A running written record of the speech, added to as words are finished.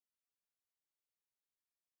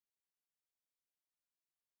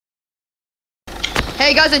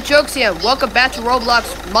Hey guys, it's Joexian. Welcome back to Roblox,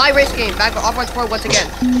 my race game, back with Offline Sport once again.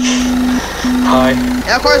 Hi. And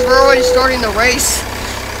of course, we're already starting the race.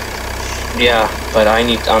 Yeah, but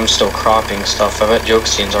I'm still cropping stuff. I bet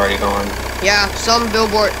Joexian's already gone. Yeah, some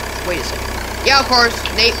billboard. Wait a second. Yeah, of course,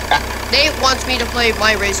 Nate wants me to play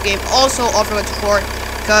my race game, also Offline Sport,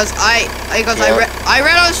 because I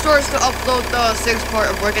ran out of stores to upload the 6th part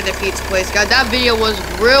of Work at the Pizza Place. God, that video was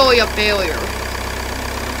really a failure.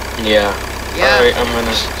 Yeah. Yeah. Alright, I'm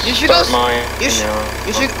gonna start mine. You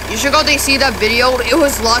should go see that video. It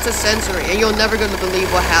was lots of censoring, and you're never gonna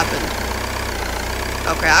believe what happened.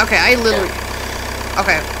 Okay, I literally. Yeah.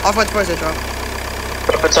 Okay, Offline Sports intro.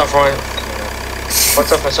 What's up, Ryan?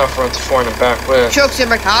 What's up, it's Offline Sport and back with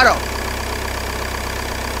Joexian Mercado.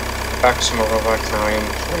 Back to some more Roblox now. I am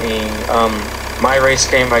playing my race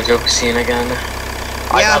game by Joexian again.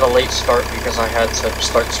 Yeah. I got a late start because I had to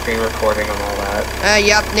start screen recording and all that.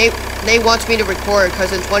 Yep, Nate wants me to record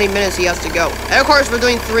because in 20 minutes he has to go. And of course we're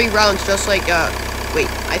doing 3 rounds just like,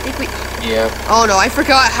 wait, I think we... Yeah. Oh no, I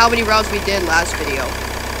forgot how many rounds we did last video.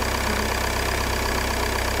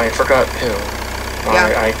 I forgot too.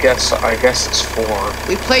 Yeah. I guess it's 4.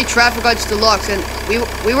 We played Traffic Lights Deluxe and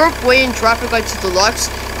we were playing Traffic Lights Deluxe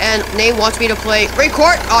and Nate wants me to play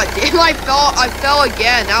record. Oh damn, I fell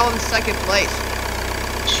again. Now I'm in 2nd place.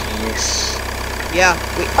 Jeez. Yeah.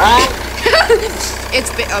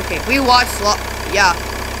 It's been okay. We watched yeah.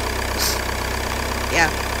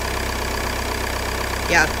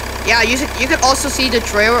 You could also see the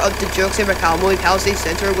trailer of the Joexian Mercado movie Palisade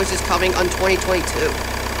Center, which is coming on 2022.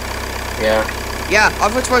 Yeah. Yeah,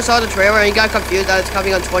 Offline Sport saw the trailer and he got confused that it's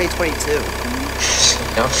coming on 2022.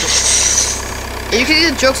 Yep. And you can see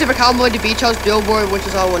the Joexian Mercado movie, the Beach House billboard, which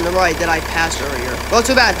is all on the right that I passed earlier. Well,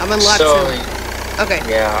 too bad. I'm in lap 2. Okay.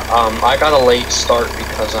 Yeah, I got a late start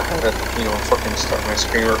because I had to, fucking start my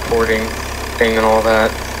screen recording thing and all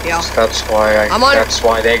that. Yeah. So that's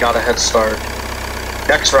why they got a head start.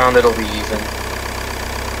 Next round it'll be even.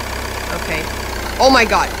 Okay. Oh my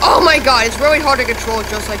god, it's really hard to control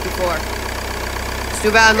just like before. It's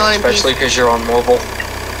too bad I'm not in PC. Especially because you're on mobile.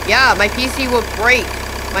 Yeah, my PC will break.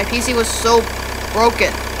 My PC was so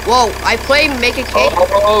broken. Whoa, I played Make a Cake.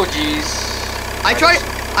 Oh, jeez. I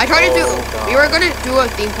tried to do. God. We were gonna do a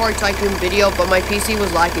theme park tycoon video, but my PC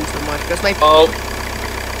was lagging too much because my. Oh.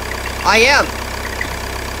 I am.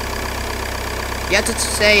 You have to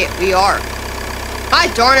say we are. Ah,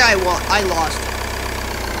 darn it! I lost.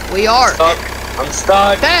 We are. I'm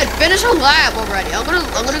stuck. Ben, finish a lap already. I'm gonna.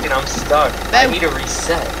 I'm stuck. Ben, I need to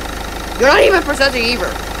reset. You're not even presenting either.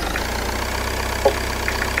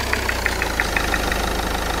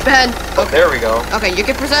 Ben. Oh, there we go. Okay, you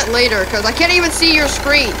can present later because I can't even see your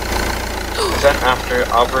screen.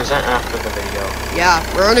 I'll present after the video. Yeah,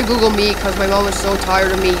 we're on a Google Meet because my mom is so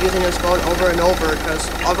tired of me using his phone over and over because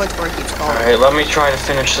Offline Sport keeps calling. Alright, let me try to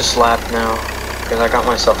finish this lap now because I got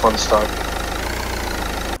myself unstuck.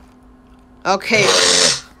 Okay.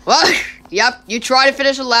 Well, yep, you try to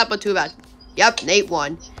finish a lap, but too bad. Yep, Nate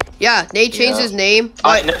won. Yeah, Nate changed his name.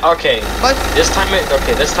 But, but this time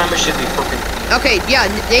it should be perfect. Okay, yeah,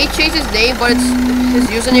 Nate changed his name, but his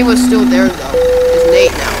username was still there though. It's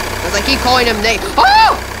Nate now. Because I keep calling him Nate.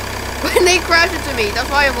 Oh! Nate crashed into me. That's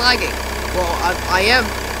why I'm lagging. Well,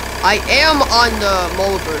 I am on the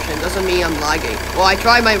mobile version. Doesn't mean I'm lagging. Well, I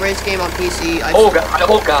tried my race game on PC. Oh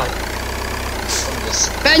god.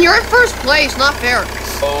 Ben, you're in 1st place. Not fair.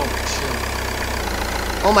 Oh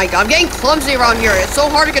shoot. Oh my god, I'm getting clumsy around here. It's so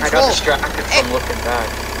hard to control. I got distracted from looking back.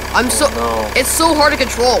 It's so hard to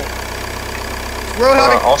control.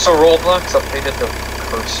 Also, Roblox updated the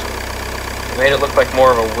cursor. It made it look like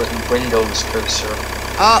more of a Windows cursor.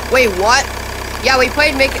 Wait, what? Yeah, we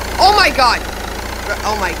played Make It. Oh my god!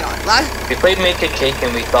 Oh my god. We played Make a Cake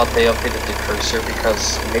and we thought they updated the cursor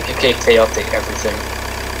because Make a Cake, they update everything.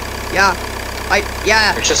 Yeah.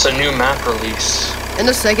 Yeah. It's just a new map release. In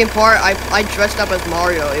the 2nd part, I dressed up as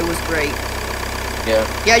Mario. It was great. Yeah.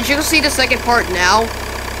 Yeah, you can see the 2nd part now.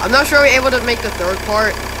 I'm not sure we're able to make the 3rd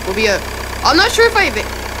part. Will be I'm not sure if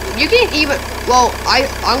you can't even, well, I'm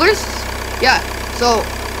gonna, yeah, so,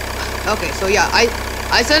 okay, so yeah, I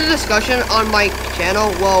said a discussion on my channel,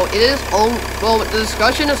 well, the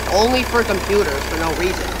discussion is only for computers for no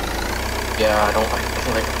reason. Yeah, I don't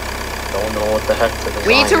know what the heck the design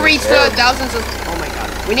We need to reach to 1,000, oh my god,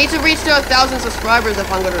 we need to reach to 1,000 subscribers if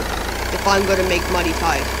I'm gonna make Muddy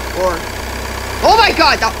Ties, or, oh my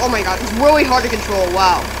god, it's really hard to control,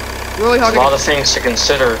 wow. Really hard. There's a lot of things to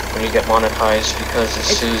consider when you get monetized because of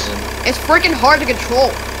Susan. It's freaking hard to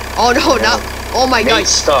control. Oh no, yeah. Oh my god. Nate's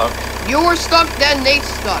stuck. You were stuck, then Nate's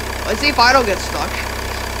stuck. Let's see if I don't get stuck.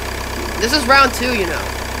 This is round 2, you know.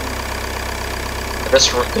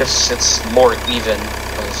 This it's more even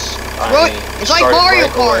because it's like Mario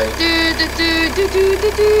Kart.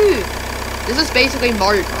 This is basically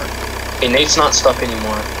Mario Kart. Hey, Nate's not stuck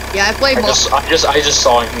anymore. Yeah, I played. I just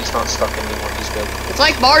saw him. He's not stuck anymore. He's good. It's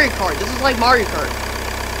like Mario Kart. This is like Mario Kart.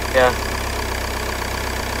 Yeah.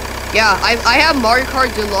 Yeah, I have Mario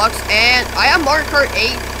Kart Deluxe and I have Mario Kart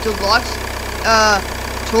 8 Deluxe,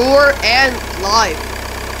 Tour and Live.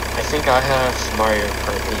 I think I have Mario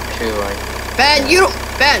Kart 8 too.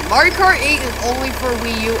 Ben, Mario Kart 8 is only for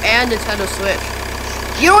Wii U and Nintendo Switch.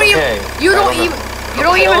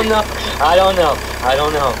 I don't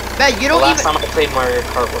know. Ben, last time I played Mario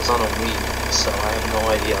Kart was on a Wii, so I have no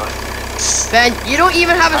idea. Ben, you don't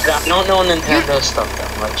even have a... I don't know Nintendo stuff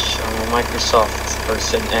that much. I'm a Microsoft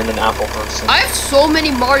person and an Apple person. I have so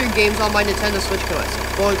many Mario games on my Nintendo Switch collection.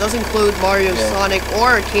 Well, it does include Mario, Sonic,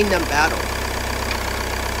 or Kingdom Battle.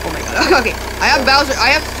 Oh my god. Okay, I have Bowser. I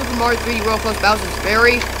have Super Mario 3D World plus Bowser's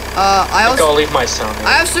Fury. I'll leave my sound in.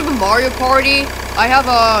 I have Super Mario Party. I have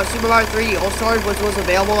Super Mario 3D All Stars, which was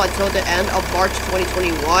available until the end of March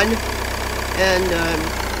 2021.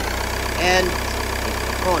 And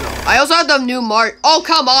oh no, I also have the new Mario. Oh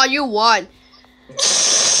come on, you won.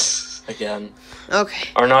 Again. Okay.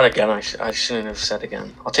 Or not again. I shouldn't have said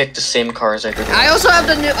again. I'll take the same car as I did. I also have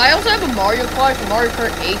a Mario Kart, Mario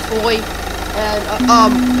Kart 8 toy, and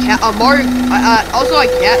Mario. Also a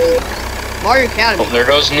cat. Mario Academy. Oh, there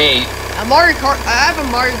goes Nate. Mario Kart. I have a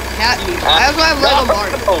Mario Academy. I also have Lego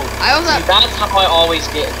Mario. I also have. That's how I always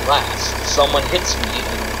get last. Someone hits me.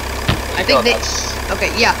 And I think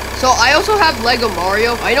Okay, yeah. So I also have Lego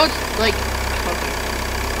Mario. I know it's like. Okay.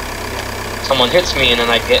 Someone hits me and then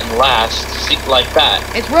I get in last. See, like that.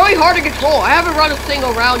 It's really hard to control. I haven't run a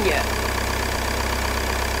single round yet.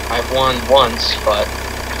 I've won once, but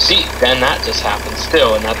see, then that just happens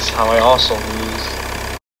still, and that's how I also lose.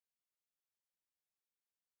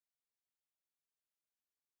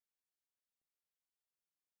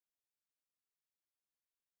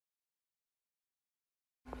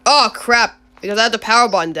 Oh crap! Because I had the power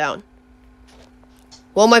button down.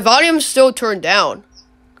 Well, my volume's still turned down.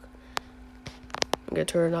 I'm gonna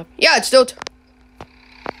turn it up. Yeah, it's still.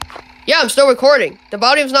 Yeah, I'm still recording. The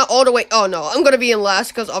volume's not all the way. Oh no, I'm gonna be in last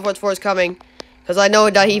because Overwatch 4 is coming. Because I know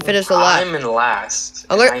that he finished the last. I'm in last.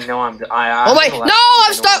 I know I'm. Oh my! No,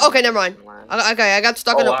 I'm stuck. Okay, never mind. Okay, I got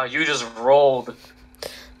stuck in. Oh wow, you just rolled.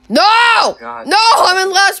 No! Oh, God. No, I'm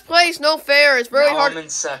in last place. No fair. It's really hard. I'm in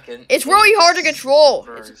second. It's really hard to control.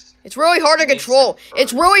 It's really hard to control.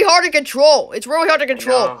 It's really hard to control. It's really hard to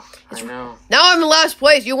control. I know. Now I'm in last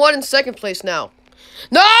place. You won in second place now.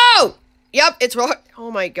 No! Yep, it's right.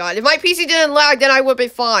 Oh my god. If my PC didn't lag, then I would be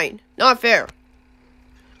fine. Not fair.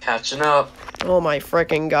 Catching up. Oh my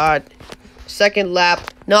freaking god. Second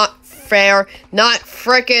lap. Not fair. Not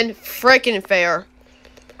freaking fair.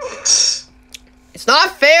 It's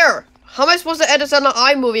not fair. How am I supposed to edit this on the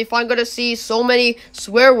iMovie if I'm gonna see so many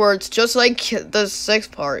swear words just like the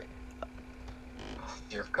 6th part?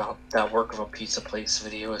 Dear God, that work of a pizza place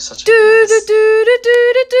video is such a mess.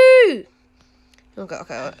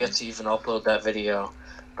 Okay. I get to even upload that video,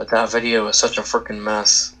 but that video is such a freaking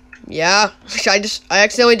mess. Yeah, I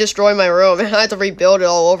accidentally destroyed my room and I had to rebuild it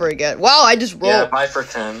all over again. Wow, I just rolled. Yeah, 5 for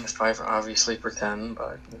 10. 5 for obviously for 10,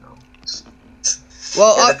 but you know.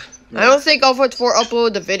 Well, I don't think Overwatch 4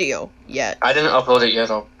 uploaded the video yet. I didn't upload it yet.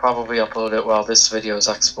 I'll probably upload it while this video is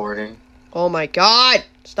exporting. Oh my god!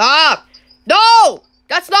 Stop! No!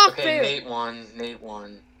 That's not fair! Nate won.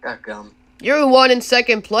 That gum. You won in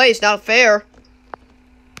second place. Not fair.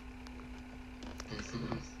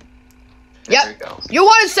 There yep. we go. You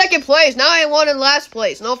won in second place. Now I won in last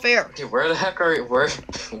place. No fair. Okay, where the heck are you? Where?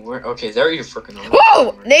 Okay, there you freaking are.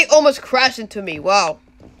 Whoa! Nate almost crashed into me. Wow.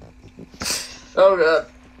 Oh god.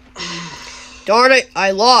 Darn it,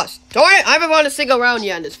 I lost. Darn it, I haven't won a single round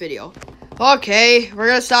yet in this video. Okay, we're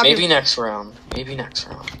gonna stop. Maybe next round.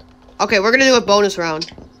 Okay, we're gonna do a bonus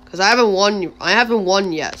round. Because I haven't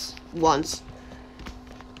won yet. Once.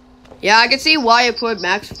 Yeah, I can see why I put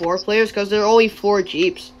max 4 players, because there are only 4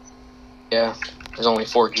 Jeeps. Yeah, there's only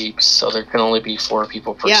 4 Jeeps, so there can only be 4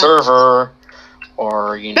 people per server.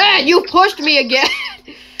 Or, you know. Man, you pushed me again!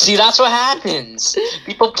 See, that's what happens.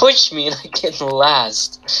 People push me and I get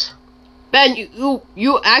last. Ben,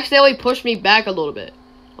 you accidentally pushed me back a little bit.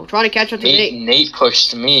 I'm trying to catch up to Nate. Nate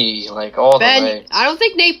pushed me, like, all the way. Ben, I don't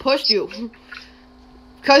think Nate pushed you.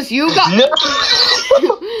 Because you got... No!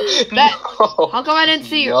 Ben, how come I didn't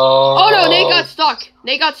see you? No. Oh no, Nate got stuck.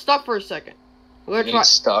 Nate got stuck for a second. Nate's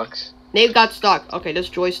stuck. Nate got stuck. Okay, this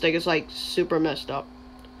joystick is, like, super messed up.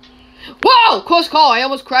 Whoa! Close call. I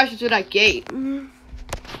almost crashed into that gate.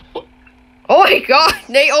 Oh my god,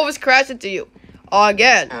 Nate almost crashed into you.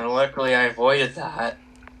 Again. And luckily I avoided that.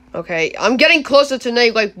 Okay, I'm getting closer to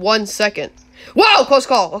Nate like 1 second. Whoa, close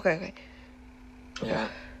call. Okay. Yeah.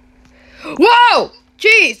 Whoa!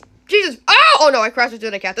 Jeez! Jesus! Ow! Oh no, I crashed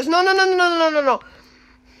into the cactus. No.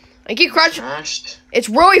 I keep crashing. Crashed. It's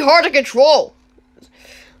really hard to control.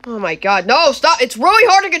 Oh my god, no, stop! It's really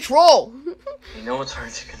hard to control. You know it's hard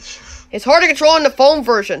to control. It's hard to control in the phone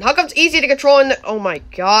version. How come it's easy to control in the... Oh my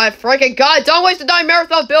god, freaking god, don't waste the Dime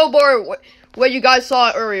Marathon billboard where you guys saw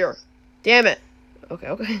it earlier. Damn it.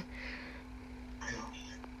 Okay.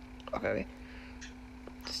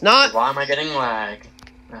 It's not... Why am I getting lag?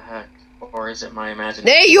 The heck? Or is it my imagination?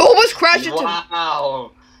 Nate, you almost crashed into...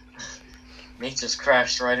 Wow! Nate just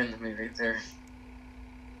crashed right into me right there.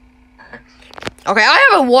 Heck. Okay, I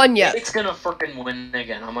haven't won yet. Nate's gonna frickin' win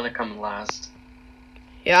again. I'm gonna come last.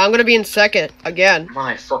 Yeah, I'm gonna be in second again.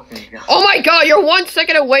 My frickin' god. Oh my god, you're 1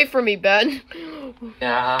 second away from me, Ben.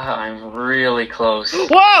 Yeah, I'm really close.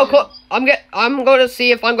 Whoa! I'm gonna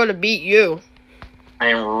see if I'm gonna beat you. I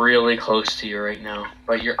am really close to you right now,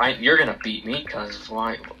 but you're gonna beat me, cause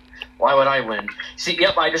why would I win? See,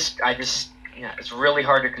 yep, I just yeah, it's really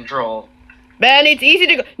hard to control. Ben, it's easy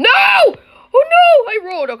to go. No! Oh no! I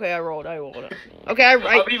rolled. Okay, I rolled. Okay,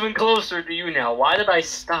 I'm even closer to you now. Why did I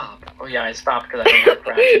stop? Oh yeah, I stopped because I think I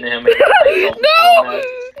crashed into him. No! No!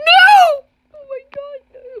 Oh my god!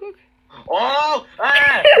 Oh!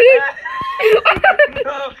 Ah!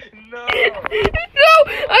 No! No! I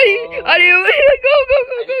didn't. Go! I need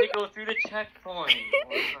to go through the checkpoint. Or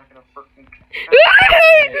it's not gonna frickin'...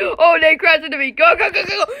 Oh, they crashed into me. Go!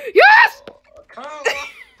 Yes! Come on!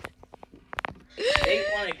 Take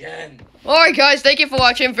one again. Alright guys, thank you for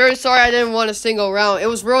watching. I'm very sorry I didn't win a single round. It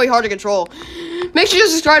was really hard to control. Make sure you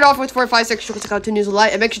subscribe off with 456 check out 2 news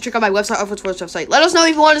light, and make sure you check out my website off with website. Let us know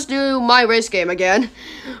if you want us to do my race game again.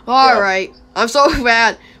 Alright. Yeah. I'm so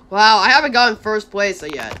bad. Wow, I haven't gotten first place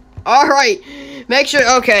yet. Alright. Make sure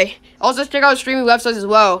okay. Also check out streaming websites as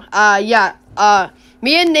well.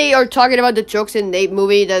 Me and Nate are talking about the Joexian Nate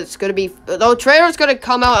movie that's gonna be the trailer's gonna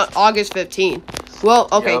come out on August 15th. Well,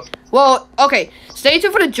 okay. Yep. Well, okay. Stay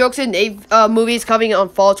tuned for the Joexian Nate movies coming on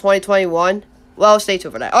fall 2021. Well, stay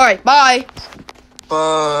tuned for that. Alright, bye.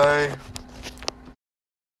 Bye.